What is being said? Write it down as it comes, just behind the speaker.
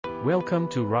Welcome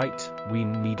to Right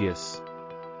Win Media's.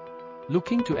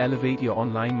 Looking to elevate your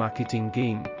online marketing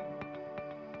game?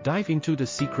 Dive into the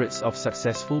secrets of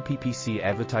successful PPC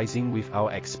advertising with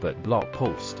our expert blog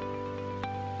post.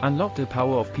 Unlock the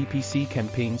power of PPC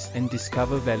campaigns and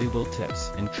discover valuable tips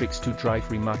and tricks to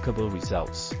drive remarkable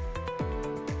results.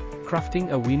 Crafting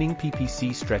a winning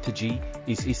PPC strategy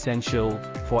is essential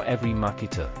for every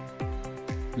marketer.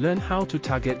 Learn how to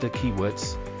target the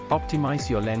keywords, optimize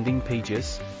your landing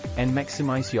pages, and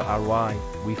maximize your ROI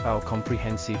with our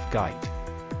comprehensive guide.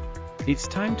 It's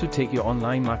time to take your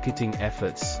online marketing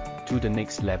efforts to the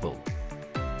next level.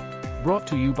 Brought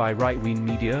to you by Right Win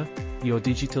Media, your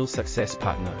digital success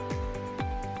partner.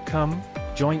 Come,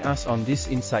 join us on this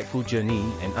insightful journey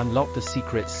and unlock the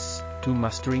secrets to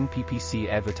mastering PPC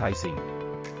advertising.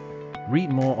 Read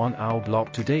more on our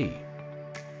blog today.